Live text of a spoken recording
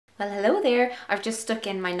Well, hello there. I've just stuck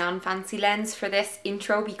in my non-fancy lens for this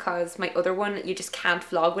intro because my other one, you just can't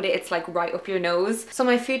vlog with it. It's like right up your nose. So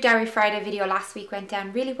my Food Diary Friday video last week went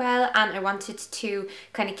down really well and I wanted to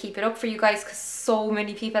kind of keep it up for you guys because so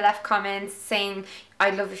many people left comments saying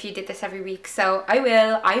I'd love if you did this every week, so I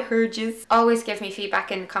will. I heard yous. Always give me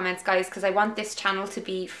feedback in the comments, guys, because I want this channel to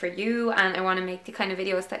be for you and I want to make the kind of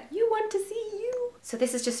videos that you want to see. So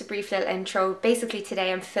this is just a brief little intro. Basically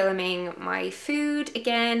today I'm filming my food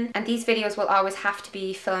again, and these videos will always have to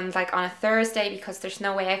be filmed like on a Thursday because there's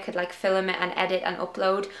no way I could like film it and edit and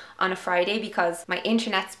upload on a Friday because my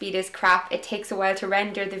internet speed is crap. It takes a while to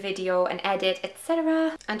render the video and edit,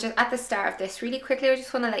 etc. And just at the start of this, really quickly, I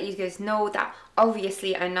just want to let you guys know that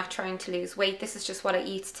obviously I'm not trying to lose weight. This is just what I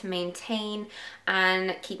eat to maintain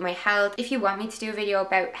and keep my health. If you want me to do a video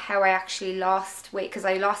about how I actually lost weight, because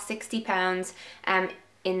I lost 60 pounds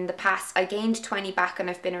in the past, I gained 20 back and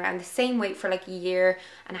I've been around the same weight for like a year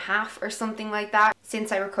and a half or something like that.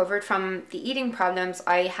 Since I recovered from the eating problems,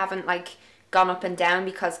 I haven't like gone up and down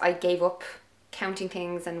because I gave up counting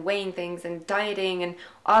things and weighing things and dieting and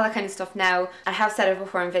all that kind of stuff now. I have said it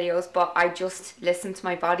before in videos, but I just listen to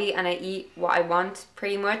my body and I eat what I want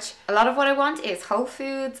pretty much. A lot of what I want is whole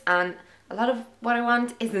foods and a lot of what I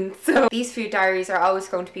want isn't. So these food diaries are always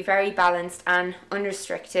going to be very balanced and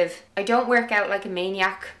unrestrictive. I don't work out like a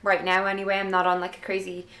maniac right now anyway. I'm not on like a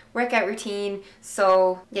crazy workout routine.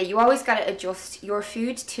 So yeah, you always got to adjust your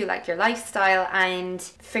food to like your lifestyle and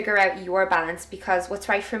figure out your balance, because what's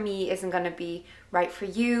right for me isn't going to be right for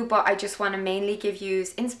you. But I just want to mainly give you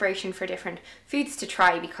inspiration for different foods to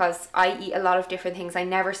try because I eat a lot of different things. I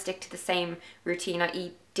never stick to the same routine. I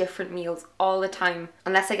eat different meals all the time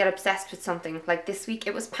unless I get obsessed with something. Like this week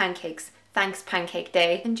it was pancakes. Thanks, pancake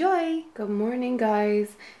day. Enjoy! Good morning,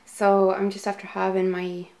 guys. So I'm just after having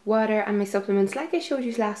my water and my supplements like I showed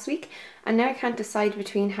you last week, and now I can't decide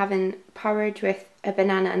between having porridge with a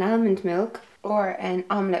banana and almond milk or an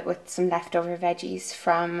omelette with some leftover veggies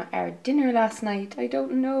from our dinner last night. I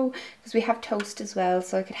don't know, because we have toast as well,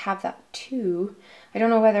 so I could have that too. I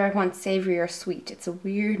don't know whether I want savoury or sweet. It's a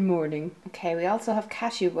weird morning. Okay, we also have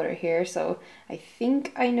cashew butter here, so I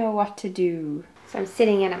think I know what to do. So I'm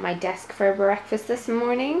sitting in at my desk for breakfast this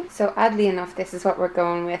morning. So oddly enough, this is what we're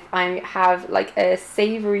going with. I have like a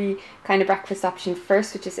savoury kind of breakfast option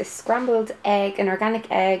first, which is a scrambled egg, an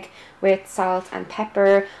organic egg with salt and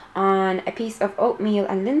pepper on a piece of oatmeal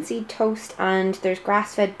and linseed toast, and there's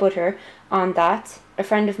grass-fed butter on that. A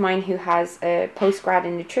friend of mine who has a postgrad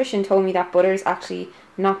in nutrition told me that butter is actually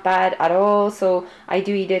not bad at all, so I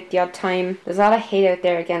do eat it the odd time. There's a lot of hate out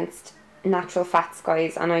there against natural fats,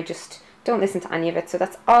 guys, and I just don't listen to any of it. So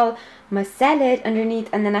that's all my salad underneath,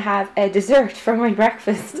 and then I have a dessert for my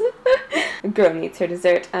breakfast. A girl needs her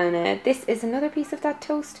dessert, and this is another piece of that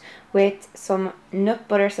toast with some nut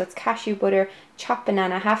butter, so it's cashew butter, chopped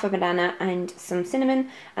banana, half a banana, and some cinnamon,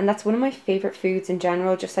 and that's one of my favourite foods in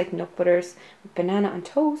general, just like nut butters with banana on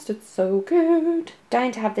toast. It's so good.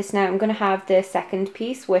 Dying to have this now. I'm going to have the second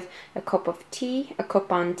piece with a cup of tea, a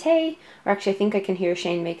cup on tea, or actually I think I can hear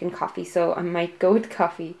Shane making coffee, so I might go with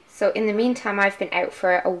coffee. So in the meantime, I've been out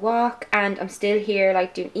for a walk and I'm still here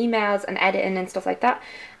like doing emails and editing and stuff like that,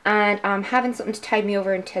 and I'm having something to tide me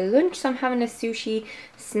over until lunch. So I'm having a sushi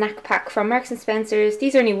snack pack from Marks and Spencer's.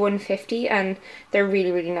 These are only $1.50 and they're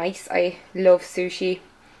really, really nice. I love sushi.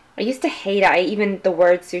 I used to hate it. Even the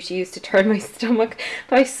word sushi used to turn my stomach,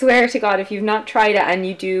 but I swear to God, if you've not tried it and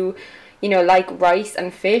you do, you know, like rice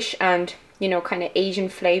and fish and, you know, kind of Asian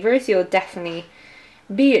flavors, you'll definitely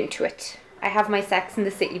be into it. I have my Sex and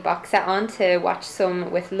the City box set on to watch some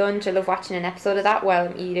with lunch. I love watching an episode of that while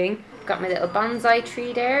I'm eating. Got my little bonsai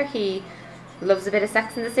tree there. He loves a bit of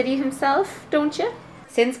Sex and the City himself, don't you?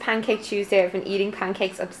 Since Pancake Tuesday, I've been eating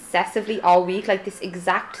pancakes obsessively all week, like this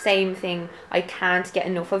exact same thing. I can't get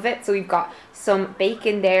enough of it. So we've got some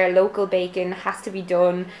bacon there, local bacon, has to be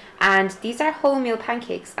done. And these are wholemeal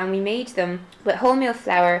pancakes, and we made them with wholemeal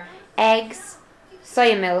flour, eggs,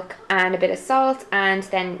 soya milk and a bit of salt, and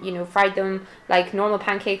then, you know, fried them like normal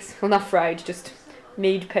pancakes. Well, not fried, just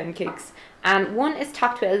made pancakes. And one is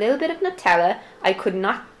topped with a little bit of Nutella. I could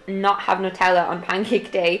not have Nutella on pancake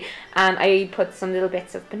day, and I put some little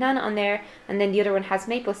bits of banana on there, and then the other one has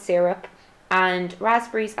maple syrup and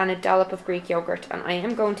raspberries and a dollop of Greek yogurt, and I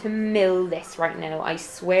am going to mill this right now. I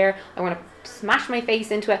swear I want to smash my face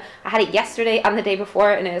into it. I had it yesterday and the day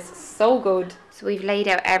before and it is so good. So we've laid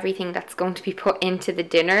out everything that's going to be put into the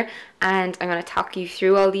dinner, and I'm going to talk you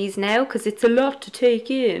through all these now because it's a lot to take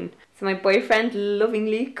in. So my boyfriend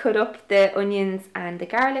lovingly cut up the onions and the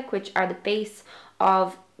garlic, which are the base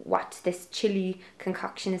of what this chili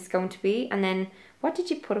concoction is going to be. And then what did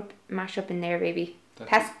you mash up in there, baby?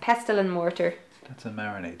 Pestle and mortar. That's a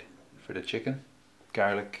marinade for the chicken.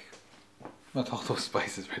 Garlic. Not all those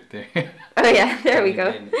spices right there. Oh yeah, there we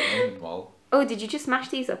go. Wall. Oh, did you just mash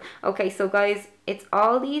these up? Okay, so guys, it's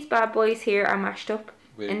all these bad boys here are mashed up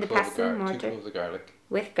in the pestle and mortar. 2 cloves of garlic.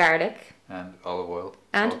 With garlic. And olive oil.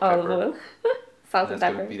 And olive oil. Salt and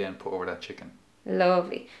pepper. That's going to be then put over that chicken.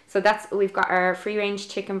 Lovely. So we've got our free range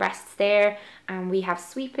chicken breasts there, and we have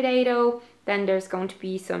sweet potato. Then there's going to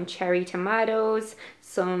be some cherry tomatoes,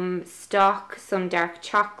 some stock, some dark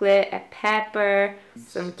chocolate, a pepper,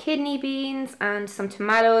 some kidney beans, and some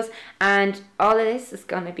tomatoes. And all of this is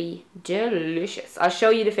going to be delicious. I'll show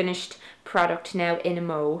you the finished product now in a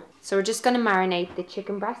mo. So we're just going to marinate the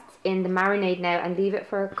chicken breasts in the marinade now and leave it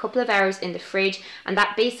for a couple of hours in the fridge, and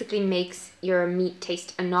that basically makes your meat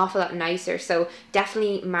taste an awful lot nicer. So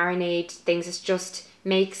definitely marinate things. It just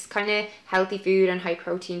makes kind of healthy food and high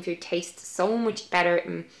protein food taste so much better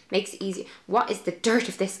and makes it easy. What is the dirt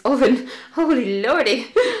of this oven? Holy lordy.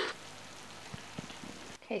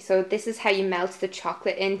 Okay, so this is how you melt the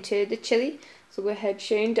chocolate into the chili. So go ahead,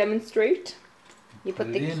 Shane, demonstrate. You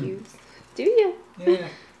put the cubes. Do you? Yeah,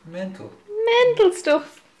 mental. Mental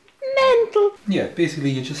stuff. Mental. Yeah, basically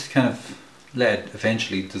you just kind of let it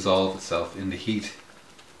eventually dissolve itself in the heat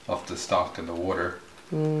of the stock and the water.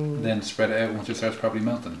 And then spread it out once it starts properly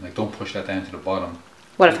melting. Like, don't push that down to the bottom.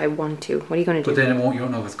 What if I want to? What are you going to do? But then you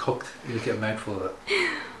don't know if it's cooked. You'll get a mouthful of it.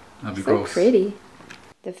 That'd be gross. So pretty.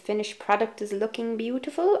 The finished product is looking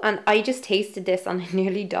beautiful, and I just tasted this and I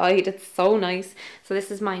nearly died. It's so nice. So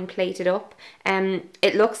this is mine plated up.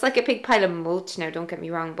 It looks like a big pile of mulch now, don't get me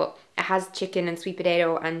wrong, but it has chicken and sweet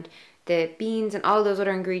potato and the beans and all those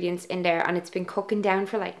other ingredients in there, and it's been cooking down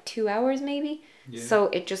for like 2 hours maybe. Yeah. So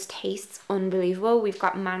it just tastes unbelievable. We've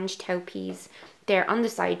got manchow peas there on the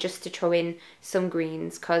side just to throw in some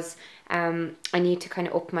greens, because I need to kind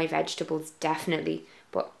of up my vegetables definitely.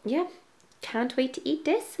 But yeah, can't wait to eat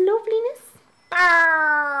this loveliness.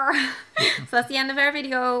 So that's the end of our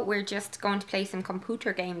video. We're just going to play some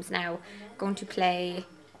computer games now. Going to play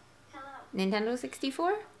Nintendo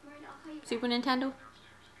 64? Super Nintendo?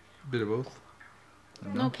 Bit of both.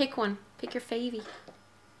 No, pick one. Pick your favy.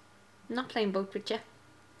 I'm not playing both with you.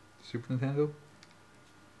 Super Nintendo?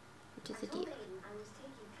 Which is a deal.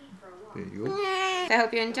 There you go. So I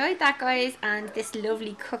hope you enjoyed that, guys, and this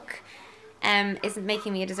lovely cook isn't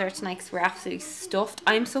making me a dessert tonight because we're absolutely stuffed.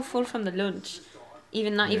 I'm so full from the lunch.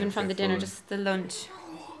 Not even from the dinner, just the lunch.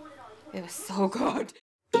 It was so good.